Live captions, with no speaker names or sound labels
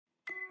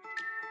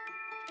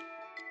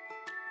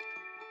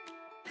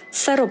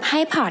สรุปให้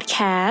พอดแค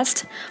ส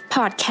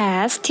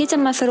ต์ที่จะ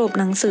มาสรุป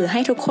หนังสือให้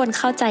ทุกคน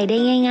เข้าใจได้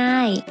ง่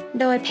ายๆ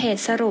โดยเพจ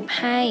สรุป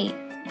ให้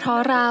เพราะ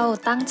เรา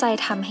ตั้งใจ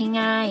ทำให้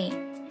ง่าย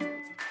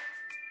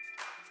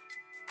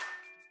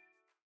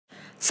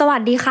สวั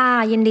สดีค่ะ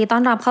ยินดีต้อ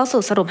นรับเข้า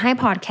สู่สรุปให้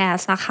พอดแคส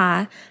ต์นะคะ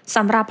ส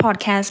ำหรับพอด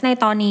แคสต์ใน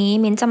ตอนนี้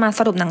มิ้นจะมาส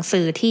รุปหนัง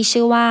สือที่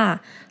ชื่อว่า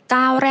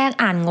ก้าวแรก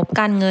อ่านงบ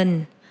การเงิน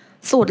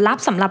สูตรลับ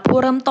สำหรับผู้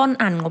เริ่มต้น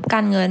อ่านงบก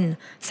ารเงิน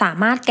สา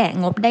มารถแกะ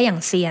งบได้อย่า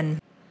งเซียน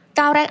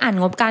ก้าวแรกอ่าน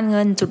งบการเ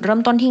งินจุดเริ่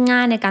มต้นที่ง่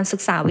ายในการศึ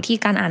กษาวิธี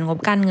การอ่านงบ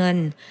การเงิน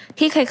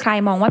ที่ใคร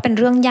ๆมองว่าเป็น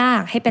เรื่องยา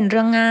กให้เป็นเ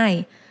รื่องง่าย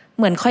เ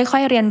หมือนค่อ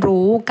ยๆเรียน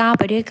รู้ก้าว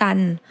ไปด้วยกัน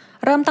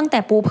เริ่มตั้งแต่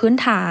ปูพื้น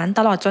ฐานต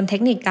ลอดจนเท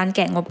คนิคการแก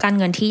ะงบการ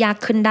เงินที่ยาก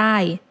ขึ้นได้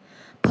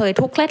เผย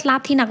ทุกเคล็ดลั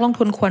บที่นักลง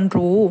ทุนควร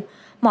รู้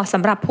เหมาะส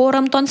ำหรับผู้เ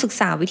ริ่มต้นศึก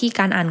ษาวิธีก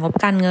ารอ่านงบ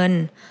การเงิน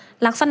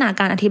ลักษณะ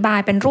การอธิบาย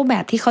เป็นรูปแบ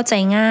บที่เข้าใจ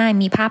ง่าย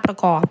มีภาพประ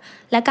กอบ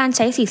และการใ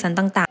ช้สีสัน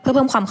ต่างๆเพื่อเ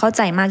พิ่มความเข้าใ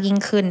จมากยิ่ง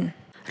ขึ้น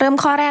เริ่ม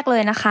ข้อแรกเล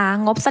ยนะคะ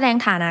งบแสดง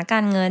ฐานะกา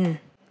รเงิน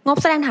งบ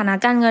แสดงฐานะ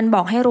การเงินบ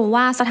อกให้รู้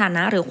ว่าสถาน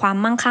ะหรือความ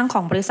มั่งคั่งข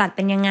องบริษัทเ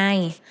ป็นยังไง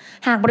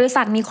หากบริ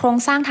ษัทมีโครง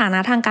สร้างฐานะ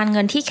ทางการเ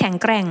งินที่แข็ง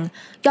แกร่ง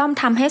ย่อม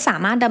ทำให้สา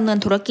มารถดำเนิน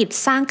ธุรกิจ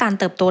สร้างการ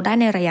เติบโตได้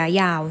ในระยะ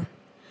ยาว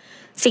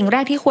สิ่งแร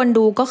กที่ควร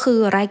ดูก็คือ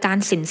รายการ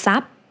สินทรั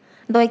พย์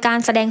โดยการ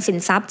แสดงสิน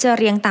ทรัพย์จะ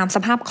เรียงตามส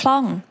ภาพคล่อ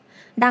ง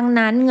ดัง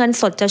นั้นเงิน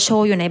สดจะโช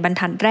ว์อยู่ในบรร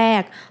ทัดแร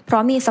กเพรา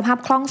ะมีสภาพ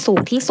คล่องสูง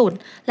ที่สุด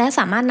และส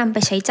ามารถนำไป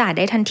ใช้จ่ายไ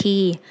ด้ทันที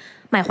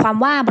หมายความ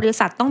ว่าบริ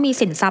ษัทต้องมี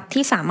สินทรัพย์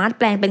ที่สามารถแ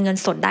ปลงเป็นเงิน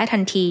สดได้ทั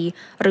นที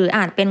หรืออ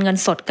าจเป็นเงิน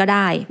สดก็ไ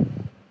ด้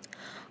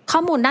ข้อ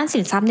มูลด้านสิ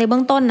นทรัพย์ในเบื้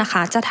องต้นนะค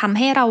ะจะทำใ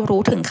ห้เรา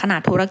รู้ถึงขนา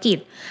ดธุรกิจ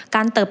ก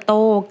ารเติบโต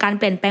การเ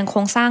ปลี่ยนแปลงโคร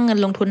งสร้างเงิน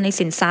ลงทุนใน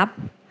สินทรัพย์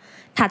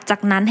ถัดจา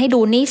กนั้นให้ดู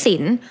หนี้สิ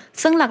น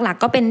ซึ่งหลัก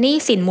ๆก็เป็นหนี้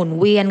สินหมุน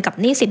เวียนกับ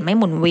หนี้สินไม่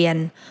หมุนเวียน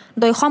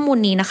โดยข้อมูล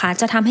นี้นะคะ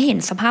จะทำให้เห็น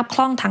สภาพค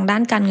ล่องทางด้า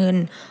นการเงิน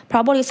เพรา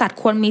ะบริษัท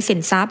ควรมีสิ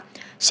นทรัพย์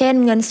เช่น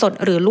เงินสด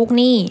หรือลูกห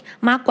นี้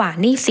มากกว่า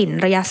หนี้สิน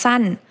ระยะ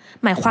สั้น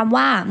หมายความ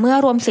ว่าเมื่อ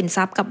รวมสินท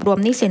รัพย์กับรวม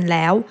หนี้สินแ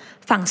ล้ว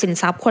ฝั่งสิน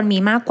ทรัพย์ควรมี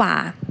มากกว่า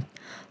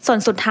ส่วน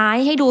สุดท้าย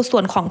ให้ดูส่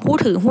วนของผู้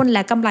ถือหุ้นแล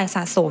ะกำไรส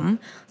ะสม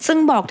ซึ่ง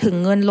บอกถึง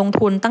เงินลง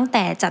ทุนตั้งแ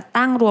ต่จัด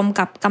ตั้งรวม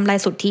กับกำไร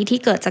สุทธิที่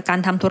เกิดจากการ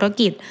ทำธุร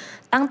กิจ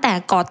ตั้งแต่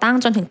ก่อตั้ง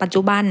จนถึงปัจ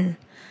จุบัน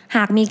ห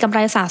ากมีกำไร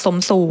สะสม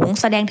สูง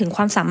แสดงถึงค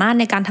วามสามารถ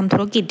ในการทำธุ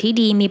รกิจที่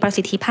ดีมีประ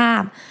สิทธิภา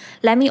พ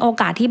และมีโอ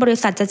กาสที่บริ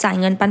ษัทจะจ่าย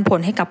เงินปันผล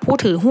ให้กับผู้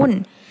ถือหุ้น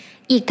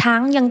อีกทั้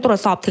งยังตรวจ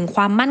สอบถึงค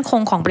วามมั่นค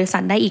งของบริษั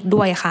ทได้อีก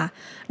ด้วยค่ะ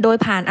โดย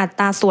ผ่านอั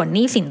ตราส่วนห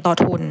นี้สินต่อ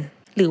ทุน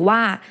หรือว่า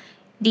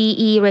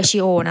DE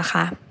ratio นะค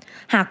ะ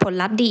หากผล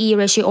ลัพธ์ DE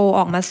ratio อ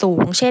อกมาสู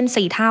งเช่น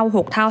4เท่า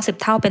6เท่า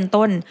10เท่าเป็น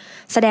ต้น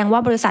แสดงว่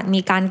าบริษัท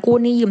มีการกู้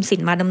หนี้ยืมสิ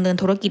นมาดำเนิน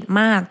ธุรกิจ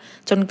มาก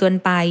จนเกิน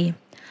ไป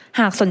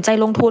หากสนใจ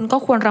ลงทุนก็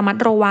ควรระมัด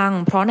ระวัง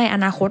เพราะในอ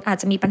นาคตอาจ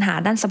จะมีปัญหา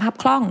ด้านสภาพ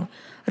คล่อง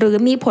หรือ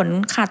มีผล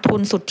ขาดทุ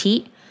นสุทธิ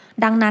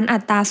ดังนั้นอั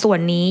ตราส่วน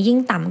นี้ยิ่ง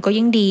ต่ำก็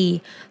ยิ่งดี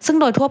ซึ่ง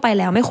โดยทั่วไป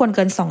แล้วไม่ควรเ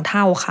กิน2เ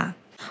ท่าค่ะ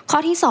ข้อ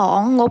ที่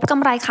2งบกำ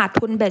ไรขาด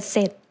ทุนเบ็ดเส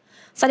ร็จ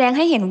แสดงใ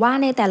ห้เห็นว่า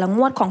ในแต่ละง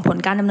วดของผล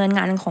การดำเนินง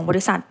านของบ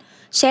ริษัท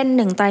เช่น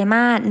1ไตรม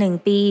าส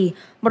1ปี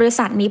บริ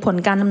ษัทมีผล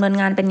การดำเนิน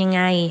งานเป็นยังไ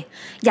ง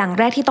อย่างแ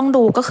รกที่ต้อง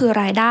ดูก็คือ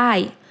รายได้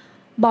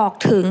บอก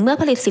ถึงเมื่อ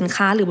ผลิตสิน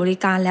ค้าหรือบริ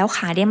การแล้วข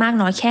ายได้มาก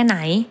น้อยแค่ไหน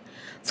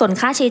ส่วน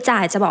ค่าใช้จ่า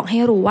ยจะบอกให้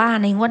รู้ว่า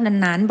ในงวด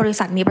นั้นๆบริ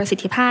ษัทมีประสิท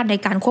ธิภาพใน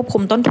การควบคุ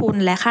มต้นทุน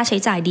และค่าใช้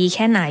จ่ายดีแ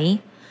ค่ไหน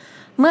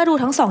เมื่อดู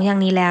ทั้ง2 อย่าง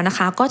นี้แล้วนะค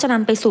ะก็จะน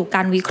ำไปสู่ก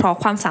ารวิเคราะห์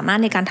ความสามารถ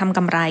ในการทำก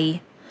ำไร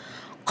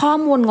ข้อ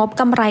มูลงบ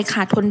กำไรข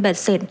าดทุนเบ็ด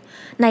เสร็จ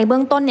ในเบื้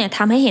องต้นเนี่ยท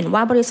ำให้เห็นว่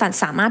าบริษัท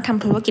สามารถท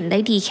ำธุรกิจได้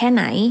ดีแค่ไ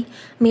หน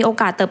มีโอ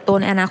กาสเติบโต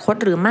ในอนาคต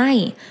หรือไม่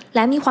แล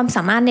ะมีความส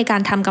ามารถในกา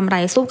รทำกำไร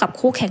สู้กับ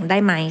คู่แข่งได้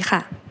ไหมค่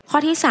ะข้อ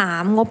ที่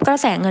3งบกระ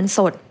แสเงินส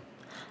ด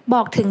บ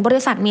อกถึงบ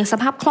ริษัทมีส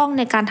ภาพคล่องใ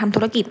นการทำธุ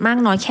รกิจมาก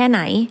น้อยแค่ไหน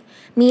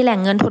มีแหล่ง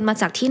เงินทุนมา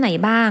จากที่ไหน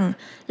บ้าง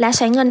และใ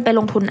ช้เงินไปล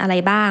งทุนอะไร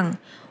บ้าง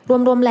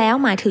รวมๆแล้ว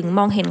หมายถึงม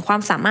องเห็นควา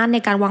มสามารถใน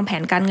การวางแผ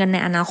นการเงินใน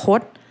อนาคต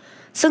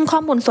ซึ่งข้อ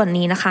มูลส่วน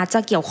นี้นะคะจะ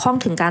เกี่ยวข้อง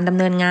ถึงการดำ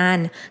เนินงาน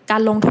กา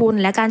รลงทุน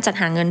และการจัด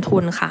หาเงินทุ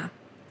นค่ะ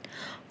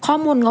ข้อ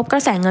มูลงบกร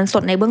ะแสเงินส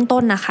ดในเบื้องต้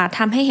นนะคะท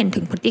ำให้เห็นถึ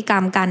งพฤติกรร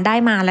มการได้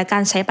มาและกา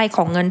รใช้ไปข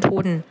องเงินทุ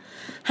น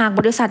หาก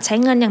บริษัทใช้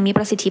เงินอย่างมีป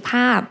ระสิทธิภ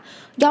าพ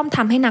ย่อมท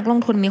ำให้นักลง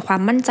ทุนมีควา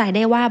มมั่นใจไ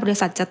ด้ว่าบริ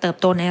ษัทจะเติบ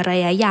โตในระ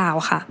ยะยาว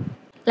ค่ะ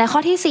และข้อ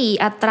ที่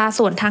4อัตรา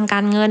ส่วนทางกา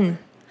รเงิน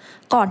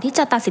ก่อนที่จ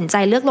ะตัดสินใจ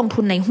เลือกลง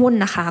ทุนในหุ้น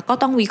นะคะก็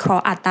ต้องวิเครา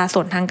ะห์อัตราส่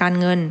วนทางการ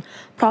เงิน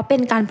เพราะเป็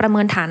นการประเมิ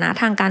นฐานะ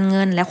ทางการเ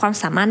งินและความ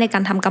สามารถในกา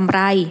รทำกำไร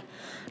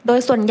โดย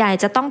ส่วนใหญ่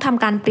จะต้องท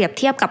ำการเปรียบเ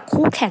ทียบกับ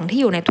คู่แข่งที่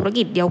อยู่ในธุร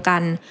กิจเดียวกั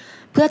น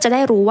เพื่อจะไ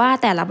ด้รู้ว่า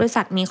แต่ละบริ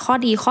ษัทมีข้อ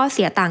ดีข้อเ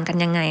สียต่างกัน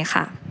ยังไง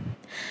ค่ะ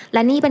แล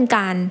ะนี่เป็นก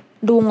าร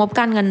ดูงบ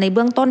การเงินในเ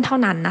บื้องต้นเท่า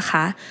นั้นนะค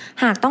ะ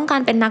หากต้องกา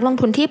รเป็นนักลง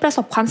ทุนที่ประส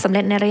บความสำเ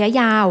ร็จในระยะ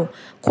ยาว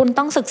คุณ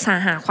ต้องศึกษา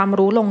หาความ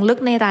รู้ลงลึก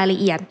ในรายละ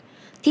เอียด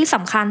ที่ส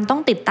ำคัญต้อ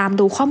งติดตาม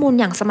ดูข้อมูล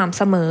อย่างสม่ำ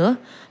เสมอ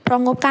เพราะ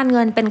งบการเ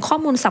งินเป็นข้อ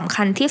มูลสำ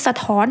คัญที่สะ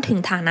ท้อนถึง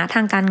ฐานะท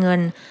างการเงิ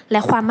นและ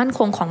ความมั่นค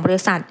งของบ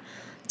ริษัท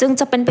จึง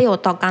จะเป็นประโยช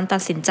น์ต่อการตั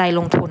ดสินใจล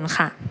งทุน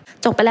ค่ะ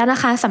จบไปแล้วนะ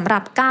คะสำหรั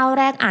บก้าว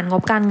แรกอ่านง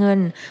บการเงิน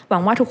หวั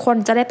งว่าทุกคน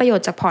จะได้ประโยช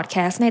น์จากพอดแค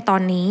สต์ในตอ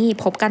นนี้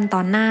พบกันต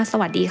อนหน้าส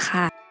วัสดีค่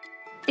ะ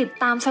ติด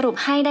ตามสรุป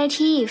ให้ได้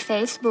ที่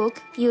Facebook,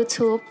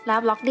 YouTube และ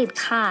Blogdit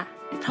ค่ะ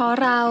เพราะ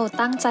เรา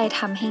ตั้งใจท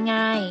ำให้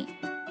ง่าย